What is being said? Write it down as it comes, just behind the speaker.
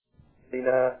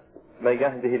من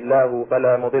يهده الله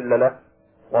فلا مضل له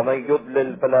ومن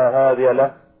يضلل فلا هادي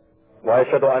له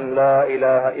وأشهد أن لا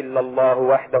إله إلا الله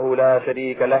وحده لا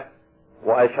شريك له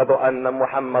وأشهد أن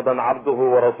محمدا عبده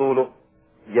ورسوله.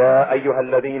 يا أيها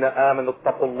الذين آمنوا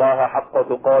اتقوا الله حق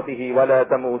تقاته ولا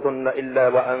تموتن إلا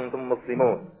وأنتم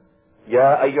مسلمون.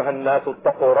 يا أيها الناس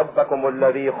اتقوا ربكم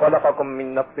الذي خلقكم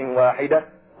من نفس واحدة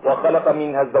وخلق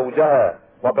منها زوجها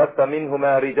وبث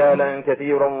منهما رجالا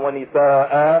كثيرا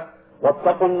ونساء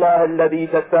واتقوا الله الذي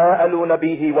تساءلون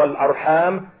به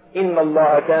والأرحام إن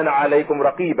الله كان عليكم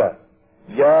رقيبا.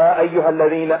 يا أيها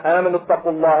الذين آمنوا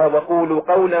اتقوا الله وقولوا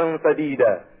قولا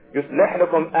سديدا يصلح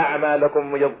لكم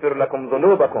أعمالكم ويغفر لكم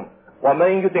ذنوبكم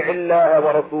ومن يطع الله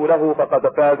ورسوله فقد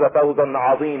فاز فوزا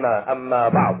عظيما. أما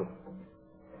بعد،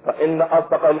 فإن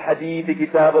أصدق الحديث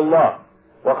كتاب الله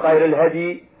وخير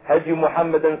الهدي هدي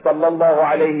محمد صلى الله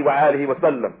عليه وآله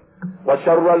وسلم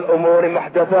وشر الأمور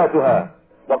محدثاتها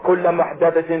وكل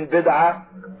محدثة بدعة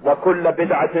وكل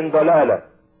بدعة ضلالة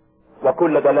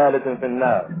وكل ضلالة في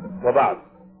النار. وبعد,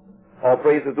 all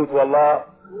praise is due to Allah.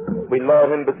 We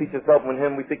love Him, beseech His help. When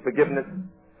Him we seek forgiveness,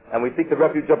 and we seek the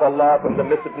refuge of Allah from the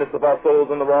mischievousness of our souls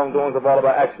and the wrongdoings of all of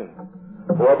our actions.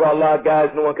 Whoever Allah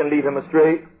guides, no one can lead him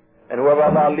astray, and whoever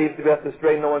Allah leads to be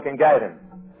astray, no one can guide him.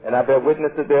 And I bear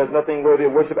witness that there is nothing worthy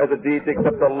of worship as a deity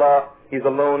except Allah. He's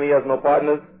alone, He has no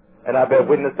partners. And I bear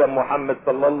witness that Muhammad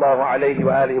sallallahu alayhi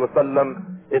wa alihi wa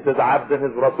sallam is His abd and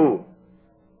His rasul.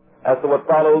 As to what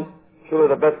follows, surely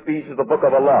the best speech is the book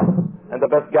of Allah, and the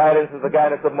best guidance is the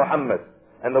guidance of Muhammad.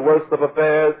 And the worst of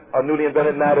affairs are newly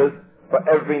invented matters, for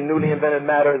every newly invented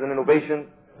matter is an innovation,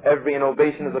 every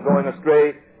innovation is a going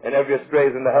astray, and every astray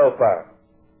is in the hellfire.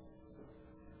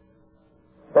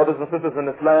 Brothers and sisters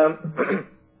in Islam,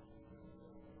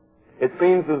 it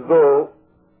seems as though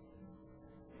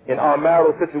in our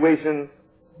marital situations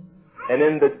and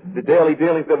in the daily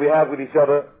dealings that we have with each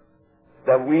other,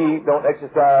 that we don't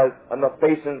exercise enough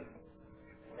patience,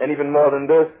 and even more than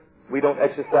this, we don't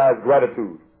exercise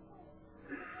gratitude.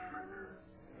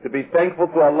 To be thankful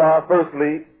to Allah,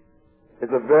 firstly, is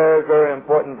a very, very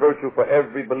important virtue for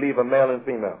every believer, male and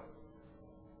female.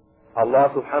 Allah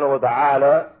subhanahu wa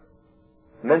ta'ala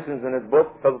mentions in His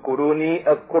book, فَاذْكُرُونِي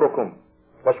أَذْكُرُكُمْ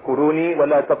وَاشْكُرُونِي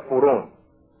وَلَا تَكْفُرُونَ.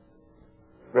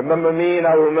 Remember me and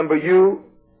I will remember you.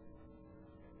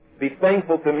 Be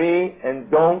thankful to me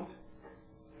and don't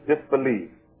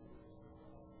disbelieve.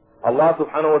 Allah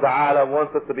subhanahu wa ta'ala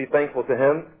wants us to be thankful to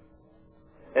Him.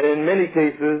 And in many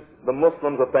cases, the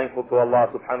Muslims are thankful to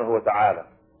Allah subhanahu wa ta'ala.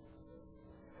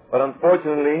 But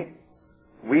unfortunately,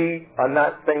 we are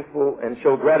not thankful and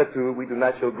show gratitude. We do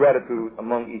not show gratitude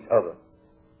among each other.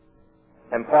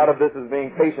 And part of this is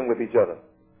being patient with each other.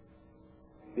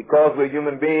 Because we're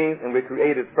human beings and we're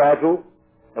created fragile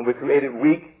and we're created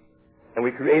weak and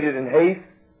we're created in haste,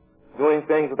 doing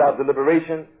things without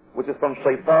deliberation, which is from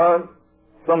shaitan.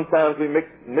 Sometimes we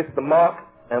miss the mark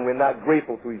and we're not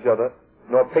grateful to each other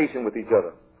nor patient with each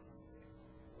other.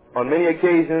 On many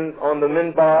occasions on the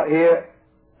minbar here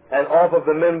and off of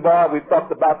the minbar, we've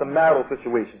talked about the marital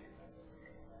situation.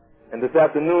 And this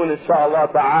afternoon, inshallah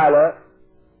ta'ala,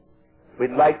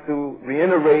 we'd like to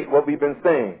reiterate what we've been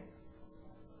saying,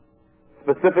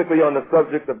 specifically on the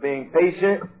subject of being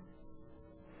patient,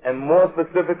 and more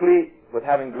specifically with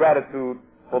having gratitude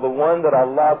for the one that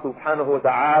Allah subhanahu wa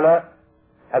ta'ala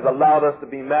has allowed us to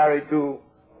be married to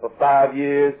for 5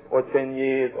 years, or 10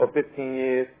 years, or 15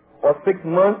 years, or 6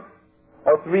 months,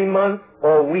 or 3 months,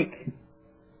 or a week.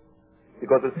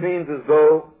 Because it seems as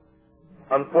though,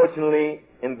 unfortunately,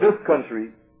 in this country,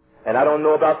 and I don't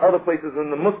know about other places in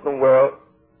the Muslim world,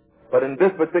 but in this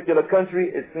particular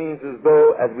country, it seems as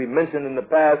though, as we mentioned in the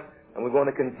past, and we're going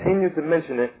to continue to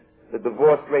mention it, the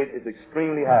divorce rate is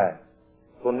extremely high.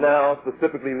 So now,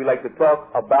 specifically, we like to talk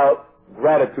about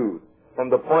gratitude from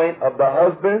the point of the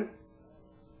husband,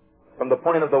 from the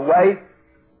point of the wife,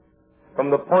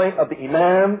 from the point of the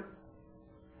imam,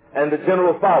 and the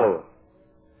general follower,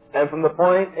 and from the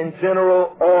point in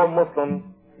general, all Muslims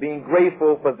being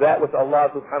grateful for that which Allah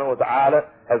subhanahu wa ta'ala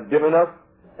has given us,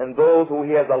 and those who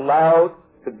He has allowed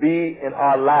to be in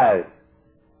our lives.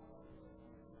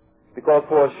 Because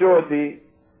for a surety,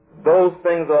 those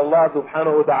things that Allah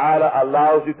subhanahu wa ta'ala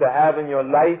allows you to have in your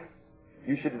life,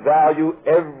 you should value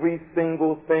every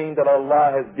single thing that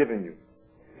Allah has given you.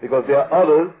 Because there are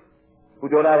others who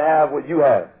do not have what you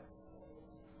have.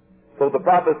 So the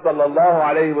Prophet sallallahu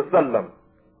alayhi wa sallam,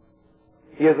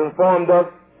 he has informed us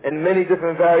in many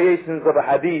different variations of a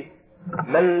hadith,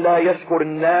 Man la yashkur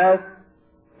al-nas,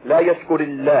 la yashkur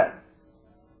Allah.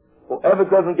 Whoever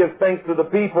doesn't give thanks to the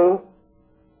people,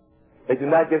 they do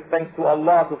not give thanks to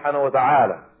Allah subhanahu wa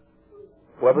ta'ala.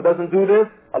 Whoever doesn't do this,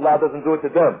 Allah doesn't do it to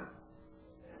them.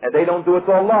 And they don't do it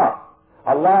to Allah.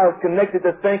 Allah has connected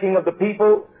the thanking of the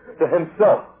people to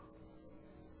Himself.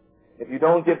 If you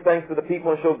don't give thanks to the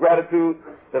people and show gratitude,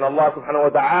 then Allah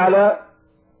subhanahu wa ta'ala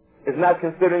is not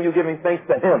considering you giving thanks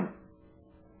to Him.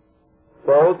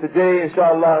 So today,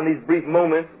 inshallah, in these brief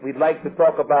moments, we'd like to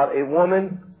talk about a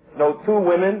woman, two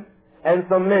women, and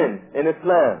some men in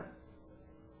Islam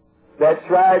that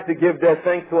tried to give their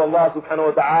thanks to Allah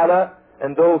subhanahu wa ta'ala,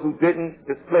 and those who didn't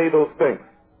display those thanks.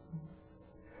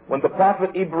 When the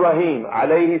Prophet Ibrahim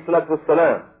alayhi salatu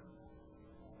wasalam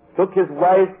took his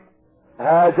wife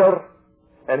Hajar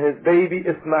and his baby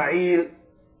Ismail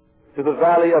to the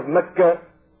valley of Mecca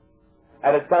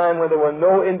at a time when there were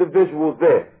no individuals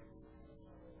there.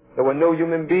 There were no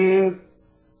human beings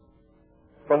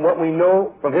from what we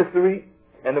know from history,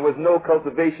 and there was no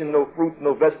cultivation, no fruits,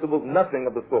 no vegetables, nothing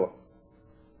of the sort.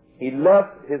 He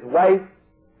left his wife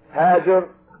Hajar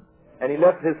and he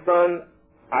left his son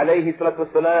alayhi salatu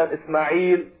wasalam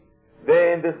Ismail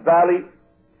there in this valley,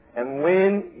 and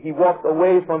when he walked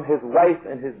away from his wife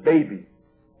and his baby,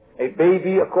 a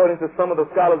baby, according to some of the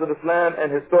scholars of Islam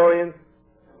and historians,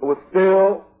 who was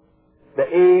still the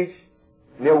age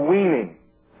near weaning,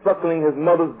 suckling his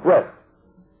mother's breast.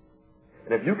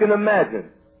 And if you can imagine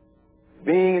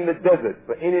being in the desert,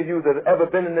 for any of you that have ever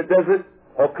been in the desert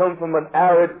or come from an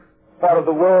arid part of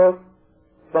the world,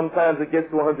 sometimes it gets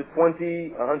to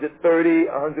 120, 130,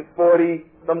 140,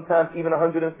 sometimes even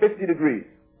 150 degrees.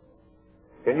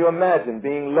 Can you imagine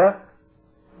being left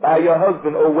by your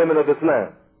husband, O women of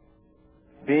Islam?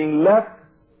 Being left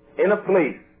in a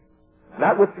place,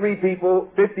 not with 3 people,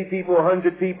 50 people,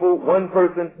 100 people, 1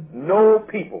 person, no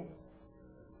people.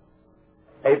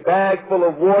 A bag full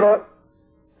of water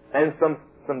and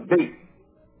some dates.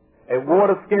 A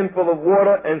water skin full of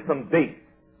water and some dates.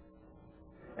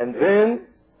 And then,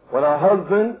 when our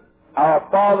husband, our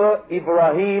father,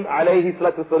 Ibrahim alayhi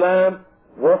salatu salam,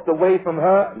 walked away from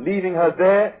her, leaving her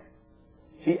there,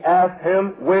 she asked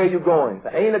him, where are you going?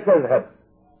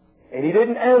 And he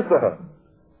didn't answer her.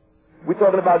 We're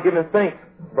talking about giving thanks,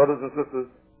 brothers and sisters.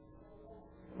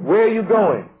 Where are you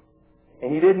going?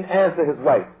 And he didn't answer his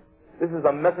wife. This is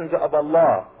a messenger of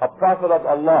Allah, a prophet of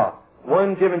Allah,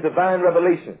 one given divine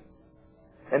revelation.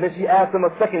 And then she asked him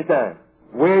a second time,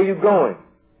 where are you going?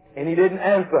 And he didn't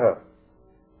answer her.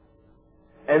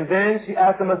 And then she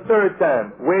asked him a third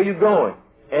time, where are you going?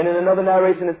 And in another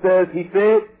narration it says, he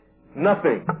said,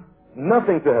 nothing.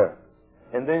 Nothing to her.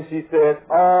 And then she said,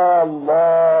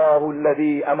 Allahu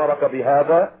alladhi amaraka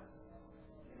bihada.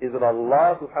 Is it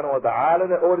Allah subhanahu wa ta'ala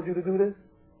that ordered you to do this?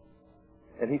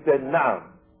 And he said, Na'am.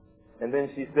 And then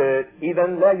she said,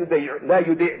 إِذًا لَا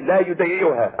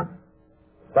يُدَيِّعُهَا.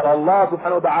 That Allah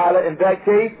subhanahu wa ta'ala in that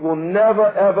case will never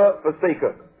ever forsake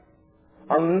her.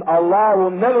 Allah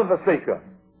will never forsake her.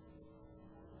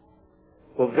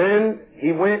 So then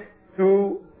he went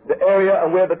to the area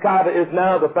where the Kaaba is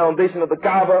now, the foundation of the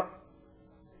Kaaba,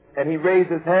 and he raised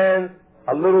his hands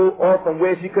a little off from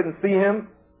where she couldn't see him,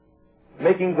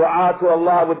 making dua to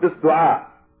Allah with this dua.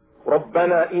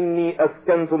 ربنا إني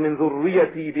أسكنت من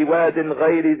ذريتي بواد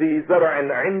غير ذي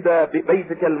زرع عند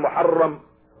بيتك المحرم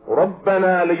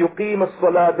ربنا ليقيم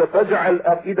الصلاة فاجعل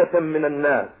أفئدة من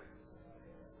الناس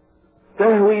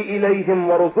تهوي إليهم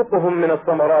وارزقهم من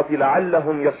الثمرات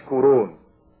لعلهم يشكرون.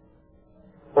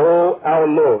 O our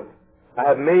Lord, I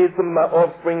have made some of my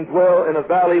offspring dwell in a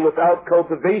valley without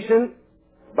cultivation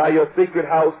by your sacred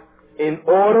house in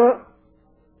order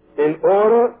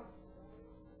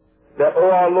that,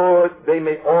 O our Lord, they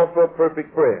may offer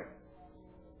perfect prayer.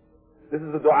 This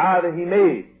is the dua that he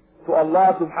made to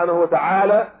Allah subhanahu wa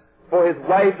ta'ala for his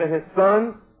wife and his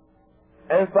son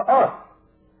and for us.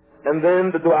 And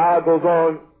then the dua goes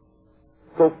on,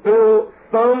 so fill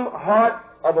some hearts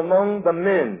of among the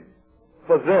men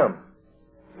for them.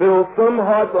 Fill some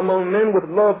hearts among men with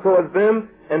love towards them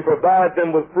and provide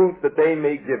them with fruits that they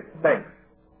may give thanks.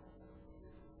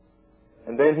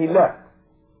 And then he left.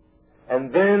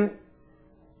 And then,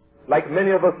 like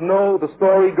many of us know, the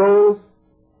story goes,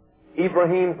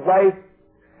 Ibrahim's wife,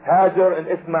 Hajar, and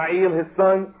Ismail, his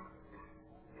son,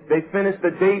 they finished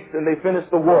the dates and they finished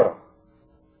the water.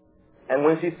 And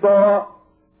when she saw,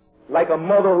 like a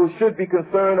mother who should be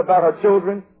concerned about her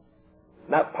children,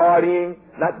 not partying,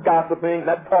 not gossiping,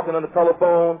 not talking on the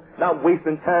telephone, not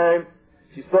wasting time,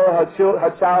 she saw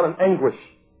her child in anguish.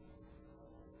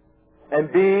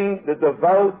 And being the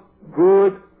devout,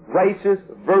 good, righteous,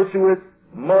 virtuous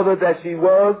mother that she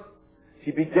was,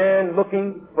 she began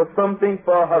looking for something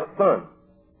for her son.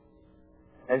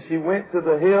 And she went to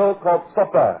the hill called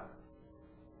Safa.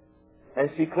 And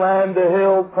she climbed the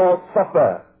hill called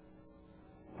Safa,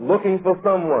 looking for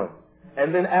someone.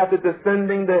 And then after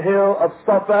descending the hill of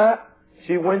Safa,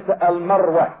 she went to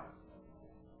Al-Marwa.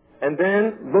 And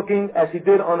then looking as she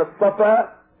did on the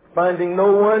Safa, finding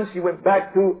no one, she went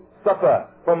back to Safa.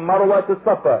 From Marwa to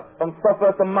Safa. From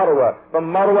Safa to Marwa. From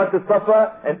Marwa to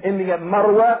Safa, and ending at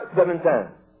Marwa 7 times.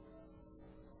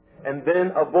 And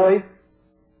then a voice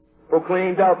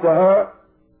proclaimed out to her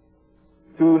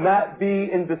to not be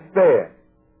in despair.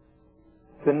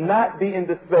 To not be in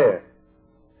despair.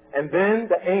 And then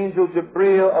the angel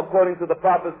Jibreel, according to the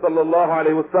Prophet sallallahu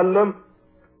alaihi wasallam,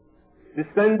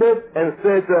 descended and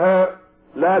said to her,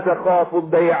 لا تخاف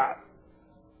الضياع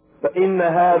فإن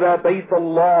هذا بيت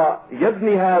الله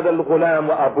يبني هذا الغلام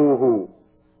وأبوه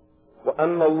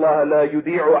وأن الله لا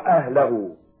يضيع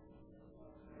أهله.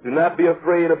 Do not be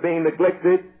afraid of being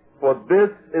neglected, for this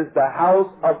is the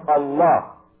house of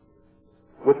Allah,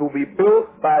 which will be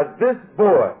built by this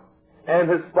boy and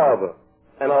his father.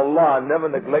 And Allah never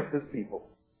neglects his people.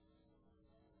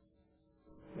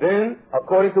 Then,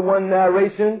 according to one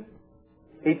narration,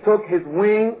 he took his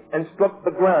wing and struck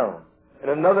the ground. In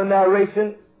another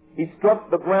narration, he struck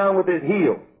the ground with his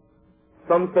heel.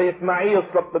 Some say Ismail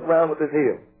struck the ground with his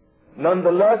heel.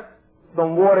 Nonetheless,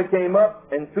 some water came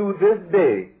up, and to this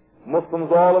day,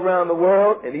 Muslims all around the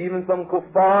world, and even some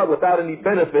kuffar without any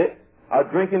benefit, are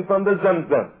drinking from the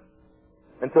Zamzam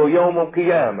until Yawm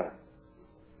al-Qiyamah.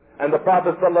 And the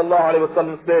Prophet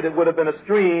ﷺ said it would have been a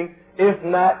stream if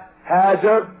not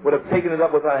Hajar would have taken it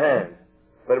up with her hand.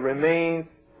 But it remains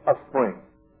a spring.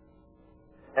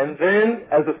 And then,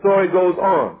 as the story goes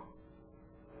on,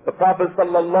 the Prophet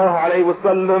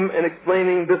ﷺ, in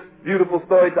explaining this beautiful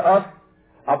story to us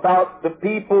about the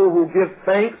people who give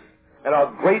thanks and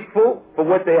are grateful for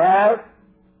what they have,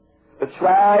 the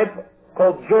tribe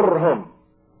called Jurhum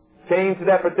came to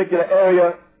that particular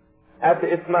area after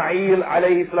Ismail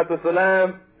alayhi salatu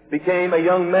wasalam became a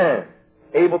young man,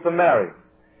 able to marry.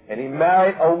 And he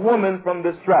married a woman from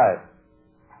this tribe.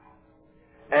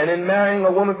 And in marrying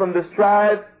a woman from this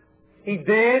tribe, he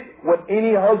did what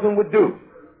any husband would do.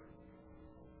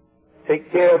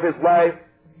 Take care of his wife,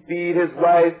 feed his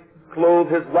wife, clothe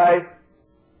his wife,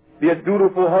 be a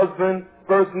dutiful husband,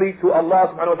 firstly to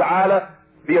Allah subhanahu wa ta'ala,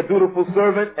 be a dutiful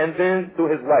servant, and then to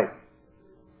his wife.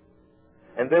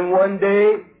 And then one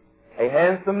day, a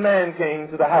handsome man came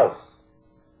to the house,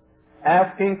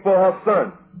 asking for her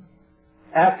son,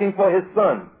 asking for his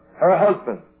son, her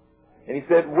husband. And he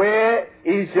said, where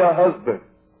is your husband?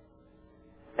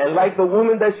 And like the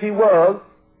woman that she was,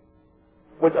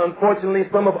 which unfortunately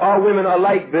some of our women are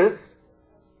like this,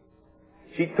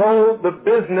 she told the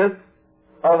business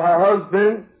of her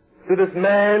husband to this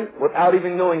man without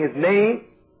even knowing his name,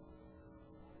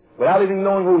 without even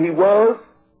knowing who he was.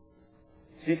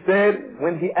 She said,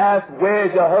 when he asked,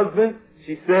 where's your husband?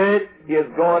 She said, he has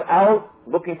gone out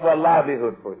looking for a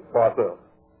livelihood for herself.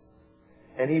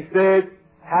 And he said,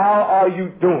 how are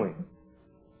you doing?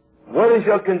 What is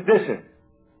your condition?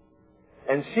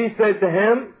 And she said to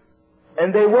him,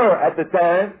 and they were at the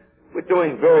time, we're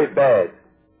doing very bad.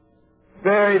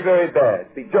 Very, very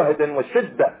bad. Bijahdin wa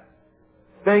shidda.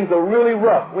 Things are really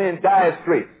rough. We're in dire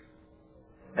straits.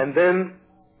 And then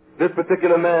this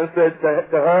particular man said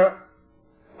to her,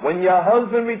 when your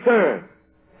husband returns,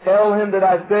 tell him that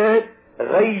I said,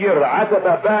 غير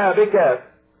عتب بابك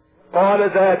قال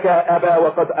ذاك أبا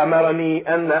وقد أمرني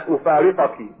أن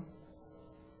أفارقك.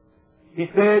 He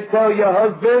said, tell your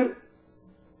husband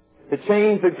to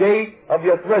change the gate of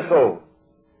your threshold.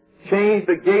 Change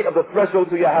the gate of the threshold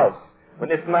to your house. When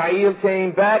Ismail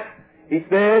came back, he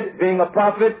said, being a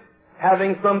prophet,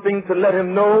 having something to let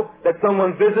him know that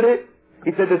someone visited,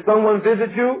 he said, did someone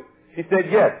visit you? She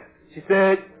said, yes. She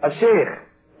said, a sheikh,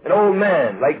 an old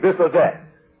man, like this or that.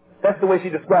 That's the way she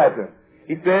described him.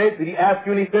 He said, did he ask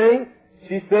you anything?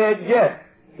 She said, yes.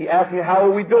 He asked me, how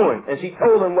are we doing? And she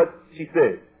told him what she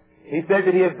said. He said,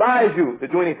 did he advise you to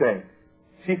do anything?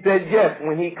 She said, yes.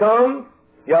 When he comes,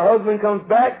 your husband comes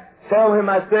back, tell him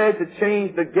I said to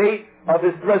change the gate of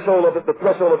his threshold, the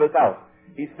threshold of his house.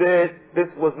 He said, this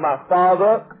was my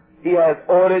father. He has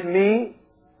ordered me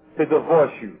to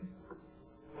divorce you.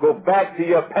 Go back to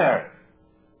your parents.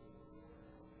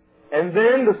 And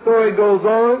then the story goes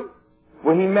on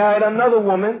when he married another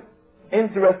woman,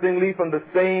 interestingly from the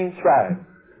same tribe,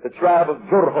 the tribe of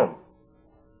Jurhum.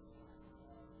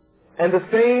 And the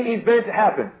same event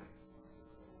happened.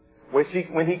 When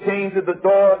he came to the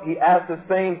door, he asked the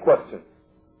same questions.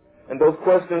 And those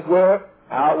questions were,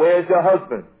 where's your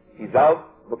husband? He's out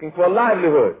looking for a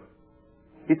livelihood.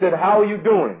 He said, how are you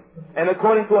doing? And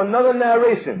according to another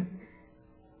narration,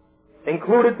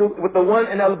 included with the one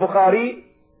in Al-Bukhari,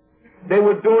 they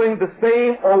were doing the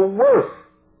same or worse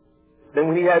than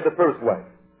when he had the first wife.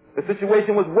 The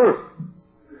situation was worse.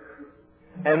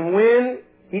 And when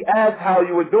he asked how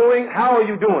you were doing, how are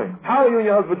you doing? How are you and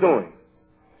your husband doing?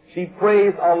 She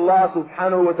praised Allah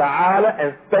subhanahu wa ta'ala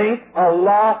and thanked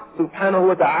Allah subhanahu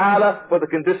wa ta'ala for the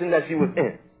condition that she was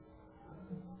in.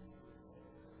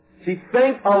 She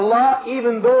thanked Allah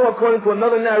even though, according to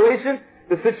another narration,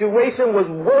 the situation was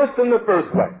worse than the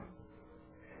first wife.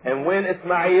 And when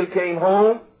Ismail came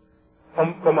home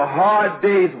from a hard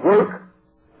day's work,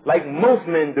 like most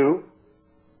men do,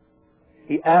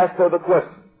 he asked her the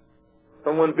question,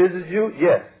 someone visits you?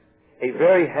 Yes. A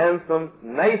very handsome,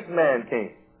 nice man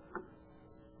came.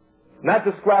 Not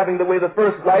describing the way the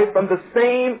first wife from the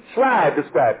same tribe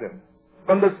described him.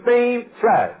 From the same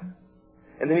tribe.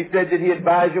 And then he said, did he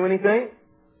advise you anything?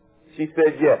 She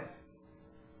said, yes.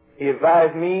 He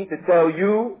advised me to tell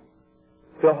you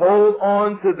to hold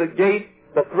on to the gate,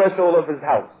 the threshold of his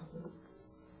house.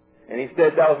 And he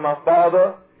said, that was my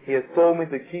father. He has told me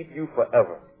to keep you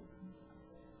forever.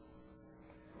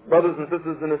 Brothers and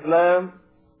sisters in Islam,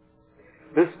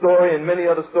 this story and many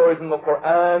other stories in the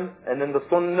Quran and in the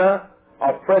Sunnah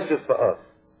are precious for us.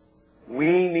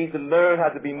 We need to learn how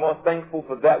to be more thankful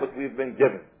for that which we've been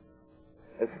given,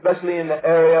 especially in the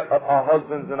area of our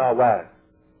husbands and our wives.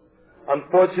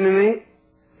 Unfortunately,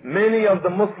 many of the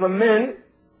Muslim men,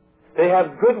 they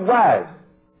have good wives,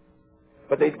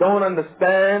 but they don't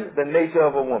understand the nature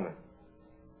of a woman.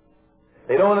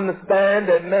 They don't understand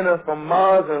that men are from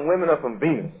Mars and women are from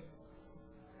Venus.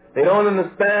 They don't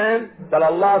understand that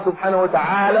Allah subhanahu wa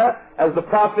ta'ala, as the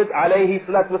Prophet alayhi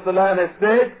salatu wasalam has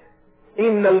said,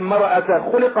 إِنَّ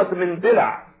الْمَرْأَةَ خُلِقَتْ مِنْ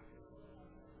دِلَعٍ,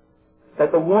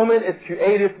 that the woman is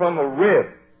created from a rib.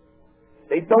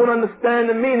 They don't understand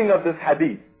the meaning of this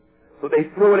hadith, so they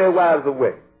throw their wives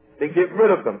away. They get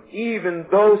rid of them, even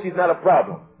though she's not a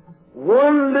problem.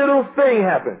 One little thing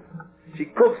happens. She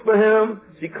cooks for him,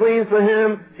 she cleans for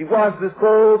him, she washes his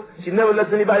clothes, she never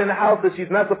lets anybody in the house that she's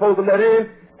not supposed to let in.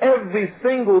 Every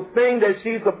single thing that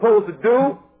she's supposed to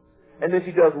do, and then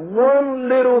she does one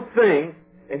little thing,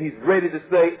 and he's ready to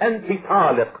say, Anti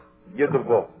taliq, you're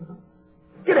divorced.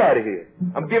 Get out of here.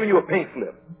 I'm giving you a pink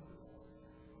slip.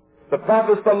 The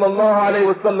Prophet sallallahu alayhi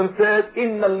wa sallam said,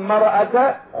 Inna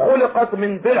al-mar'ata khuliqat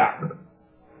min dila',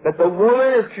 that the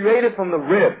woman is created from the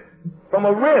rib, from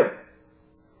a rib.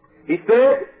 He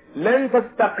said, لن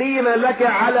تستقيم لك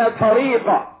على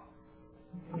طريقة.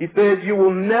 He said, you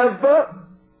will never,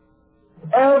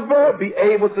 ever be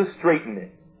able to straighten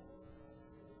it.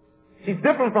 She's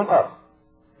different from us,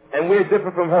 and we're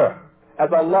different from her. As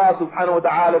Allah subhanahu wa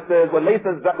ta'ala says, وَلَيْسَ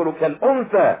الذَّكَرُ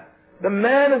كَالْأُنْثَى. The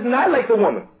man is not like the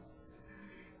woman.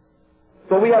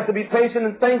 So we have to be patient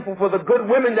and thankful for the good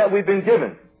women that we've been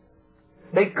given.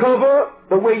 They cover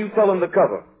the way you tell them to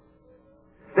cover.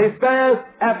 They fast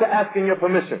after asking your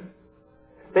permission.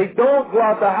 They don't go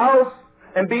out the house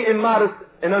and be immodest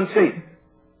and unchaste.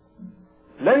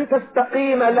 لن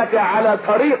تستقيم لك على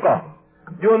طريقة.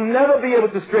 You'll never be able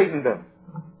to straighten them.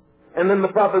 And then the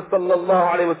Prophet sallallahu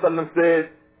alayhi wa sallam said,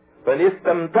 فَإِنِ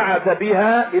اسْتَمْتَعْتَ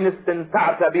بِهَا إِنِ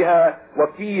اسْتَمْتَعْتَ بِهَا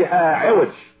وَفِيهَا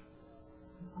عِوَجٍ.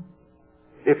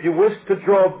 If you wish to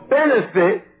draw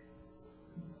benefit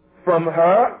from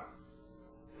her,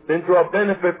 then draw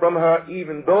benefit from her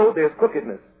even though there's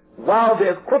crookedness. While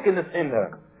there's crookedness in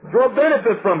her, draw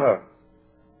benefit from her.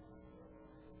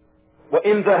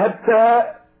 وَإِنْ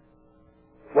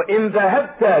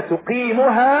ذَهَبْتَ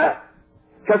تُقِيمُهَا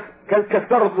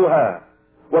كَسَرْتُهَا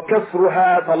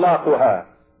وَكَسْرُهَا طَلَاقُهَا.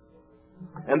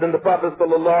 And then the Prophet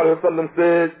sallallahu alaihi wasallam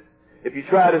says, if you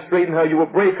try to straighten her, you will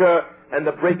break her, and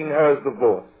the breaking her is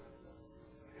divorce.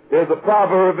 There's a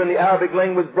proverb in the Arabic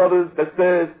language, brothers, that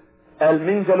says,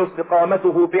 الْمِنْجَلُ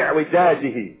اسْتِقَامَتُهُ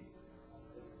بِعْوِجَاجِهِ.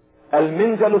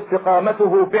 الْمِنْجَلُ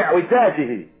اسْتِقَامَتُهُ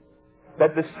بِعْوِجَاجِهِ.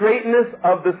 That the straightness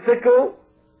of the sickle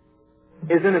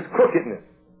is in its crookedness.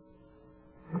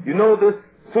 You know this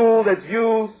tool that's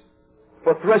used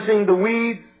for threshing the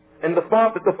weeds and that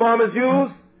the farmers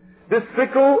use? This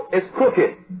sickle is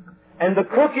crooked. And the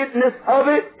crookedness of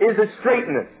it is its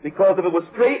straightness. Because if it was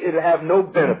straight, it would have no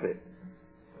benefit.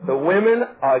 The women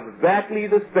are exactly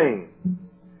the same.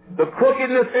 The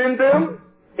crookedness in them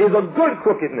is a good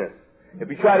crookedness. If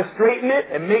you try to straighten it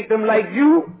and make them like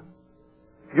you,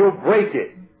 you'll break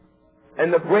it.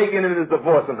 And the breaking it is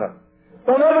divorcing her.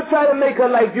 Don't ever try to make her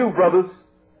like you, brothers.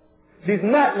 She's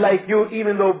not like you,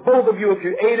 even though both of you are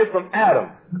created from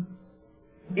Adam.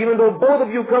 Even though both of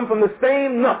you come from the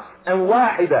same nafs and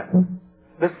wahida,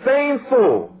 the same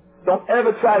soul. Don't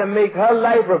ever try to make her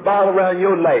life revolve around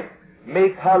your life.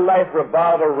 Make her life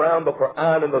revolve around the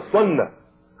Quran and the Sunnah.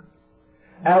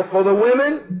 As for the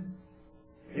women,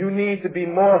 you need to be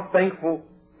more thankful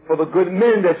for the good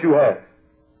men that you have.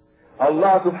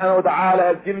 Allah subhanahu wa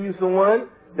ta'ala has given you someone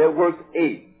that works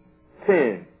 8,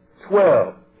 10,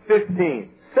 12, 15,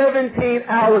 17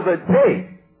 hours a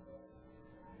day,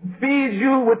 feeds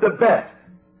you with the best,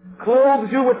 clothes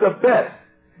you with the best,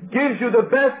 gives you the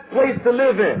best place to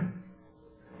live in,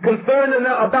 concerned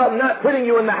about not putting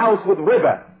you in the house with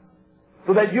riba,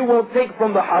 so that you won't take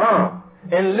from the haram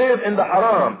and live in the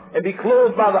haram and be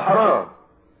clothed by the haram.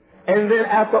 And then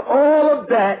after all of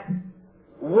that,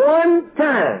 one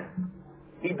time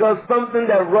he does something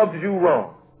that rubs you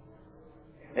wrong.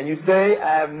 And you say,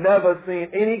 I have never seen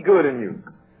any good in you.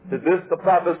 To this the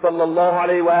Prophet sallallahu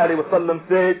alayhi wa sallam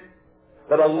said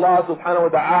that Allah subhanahu wa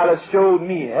ta'ala showed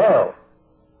me hell.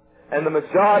 And the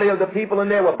majority of the people in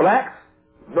there were blacks?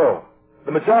 No.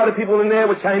 The majority of people in there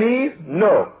were Chinese?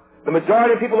 No. The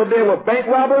majority of people in there were bank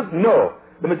robbers? No.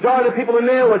 The majority of people in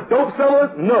there were dope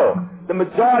sellers? No. The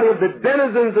majority of the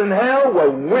denizens in hell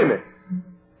were women.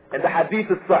 And the hadith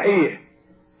is sahih.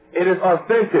 It is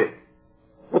authentic.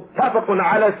 متفق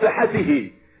على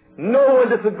صحته. No one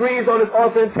disagrees on its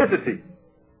authenticity.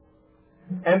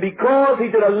 And because he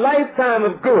did a lifetime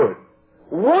of good,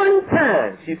 one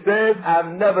time, she says,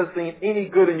 I've never seen any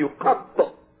good in you.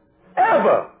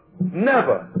 Ever.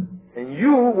 Never. And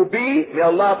you will be, may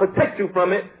Allah protect you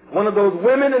from it, one of those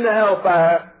women in the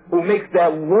hellfire who makes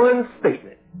that one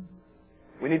statement.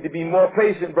 We need to be more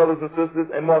patient, brothers and sisters,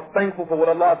 and more thankful for what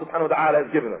Allah subhanahu wa ta'ala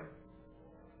has given us.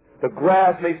 The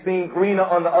grass may seem greener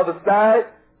on the other side,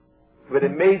 but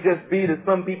it may just be that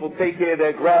some people take care of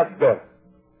their grass better.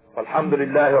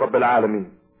 Alhamdulillahi Rabbil Alameen.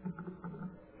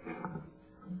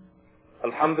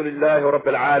 Alhamdulillahi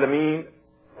Rabbil Alameen.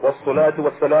 والصلاة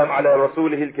والسلام على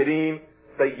رسوله الكريم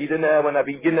سيدنا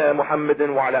ونبينا محمد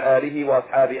وعلى آله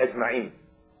وأصحابه أجمعين.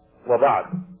 وبعد.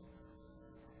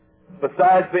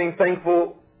 Besides being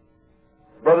thankful,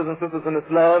 brothers and sisters in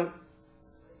Islam,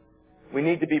 we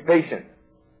need to be patient.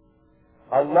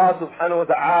 Allah subhanahu wa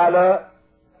ta'ala,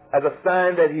 as a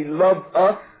sign that He loves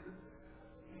us,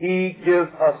 He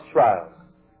gives us trials.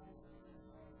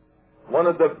 One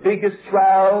of the biggest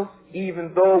trials,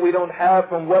 even though we don't have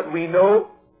from what we know,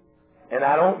 and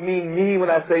I don't mean me when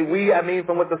I say we, I mean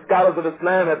from what the scholars of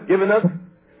Islam have given us,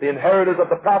 the inheritors of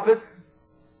the prophets,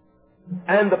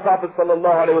 and the Prophet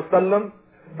sallallahu alaihi wasallam.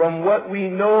 From what we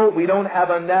know, we don't have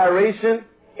a narration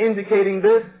indicating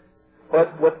this,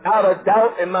 but without a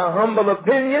doubt, in my humble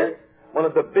opinion, one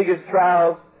of the biggest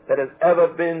trials that has ever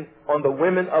been on the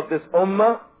women of this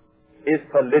ummah is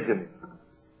polygamy.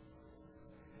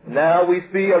 Now we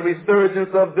see a resurgence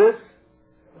of this,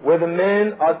 where the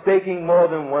men are taking more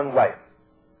than one wife.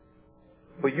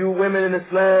 For you women in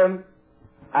Islam,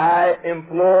 I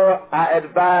implore, I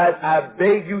advise, I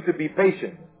beg you to be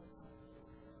patient.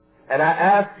 And I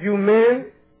ask you men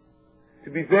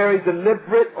to be very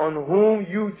deliberate on whom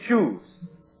you choose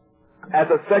as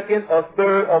a second or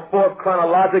third or fourth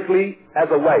chronologically as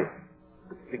a wife.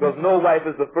 Because no wife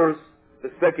is the first,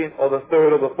 the second, or the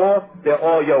third, or the fourth. They're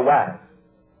all your wives.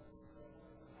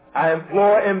 I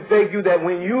implore and beg you that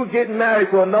when you get married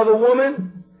to another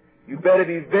woman, you better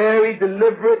be very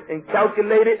deliberate and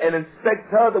calculated and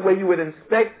inspect her the way you would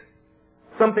inspect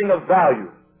something of value.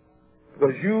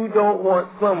 Because you don't want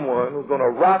someone who's going to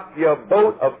rock your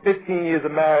boat of 15 years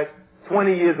of marriage,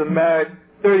 20 years of marriage,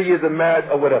 30 years of marriage,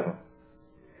 or whatever.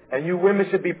 And you women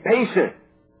should be patient.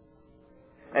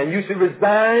 And you should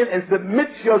resign and submit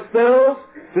yourselves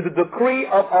to the decree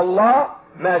of Allah.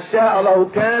 مَا شَاءَ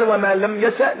اللَّهُ كَانَ وَمَا لَمْ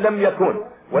يَشَأْ لَمْ يَكُنْ.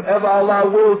 Whatever Allah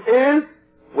wills is,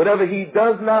 whatever He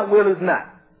does not will is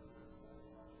not.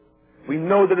 We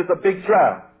know that it's a big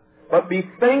trial. But be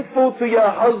thankful to your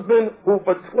husband who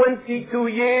for 22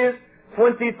 years,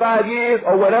 25 years,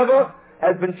 or whatever,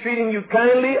 has been treating you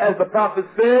kindly, as the Prophet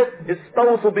said,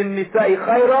 إِسْتَوْصُوا بِالنِّسَاءِ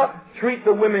خَيْرًا. Treat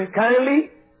the women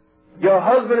kindly. Your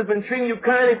husband has been treating you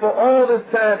kindly for all this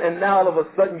time, and now all of a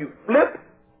sudden you flip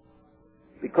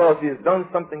because he has done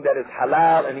something that is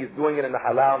halal and he's doing it in a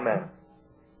halal manner.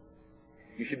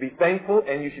 You should be thankful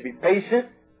and you should be patient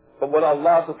for what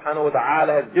Allah subhanahu wa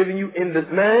ta'ala has given you in this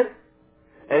man.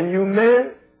 And you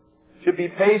men should be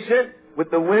patient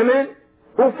with the women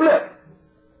who flip.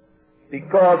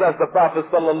 Because as the Prophet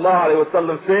sallallahu alayhi wa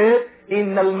sallam said,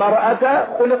 إِنَّ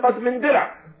الْمَرْأَةَ خُلِقَتْ مِنْ دِرْعٍ.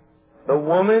 The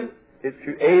woman is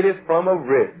created from a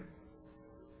rib.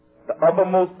 The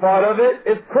uppermost part of it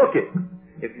is crooked.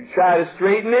 If you try to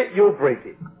straighten it, you'll break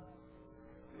it.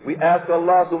 We ask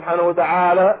Allah subhanahu wa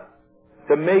ta'ala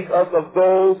to make us of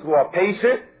those who are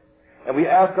patient. And we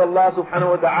ask Allah subhanahu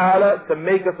wa ta'ala to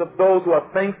make us of those who are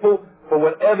thankful for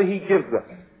whatever He gives us.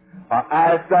 Our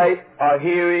eyesight, our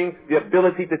hearing, the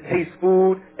ability to taste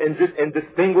food and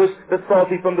distinguish the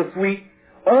salty from the sweet.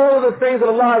 All of the things that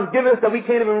Allah has given us that we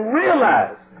can't even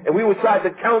realize. If we would try to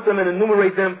count them and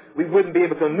enumerate them, we wouldn't be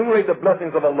able to enumerate the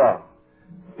blessings of Allah.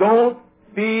 Don't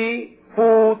be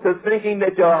fooled to thinking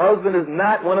that your husband is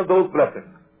not one of those blessings,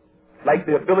 like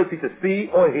the ability to see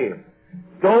or hear.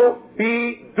 Don't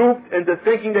be duped into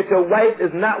thinking that your wife is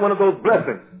not one of those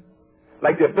blessings,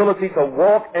 like the ability to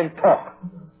walk and talk.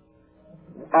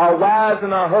 Our wives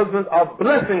and our husbands are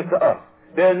blessings to us.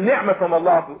 They're ni'mah from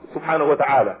Allah subhanahu wa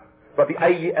ta'ala.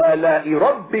 فَبِأَيِّ آلَاءِ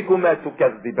رَبِّكُمَا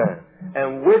تُكَذِّبَانِ.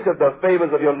 And which of the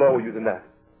favors of your Lord will you deny?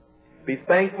 Be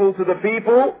thankful to the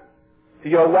people, to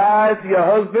your wives, to your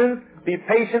husbands. Be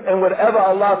patient in whatever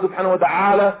Allah subhanahu wa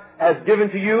ta'ala has given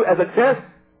to you as a test.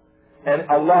 And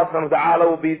Allah subhanahu wa ta'ala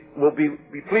will be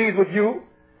pleased with you.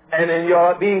 And in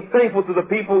your being thankful to the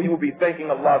people, you will be thanking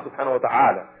Allah subhanahu wa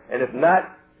ta'ala. And if not,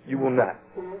 you will not.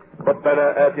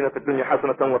 ربنا آتنا في الدنيا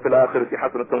حسنة وفي الآخرة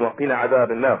حسنة وقنا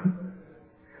عذاب النار.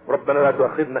 ربنا لا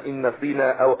تؤاخذنا إن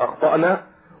نسينا أو أخطأنا.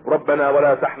 ربنا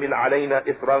ولا تحمل علينا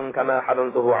إصرا كما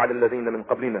حملته على الذين من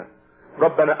قبلنا.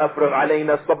 ربنا أفرغ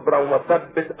علينا صبرا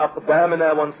وثبت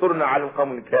أقدامنا وانصرنا على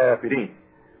القوم الكافرين.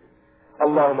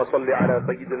 اللهم صل على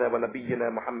سيدنا ونبينا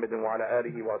محمد وعلى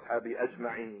آله وأصحابه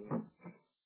أجمعين.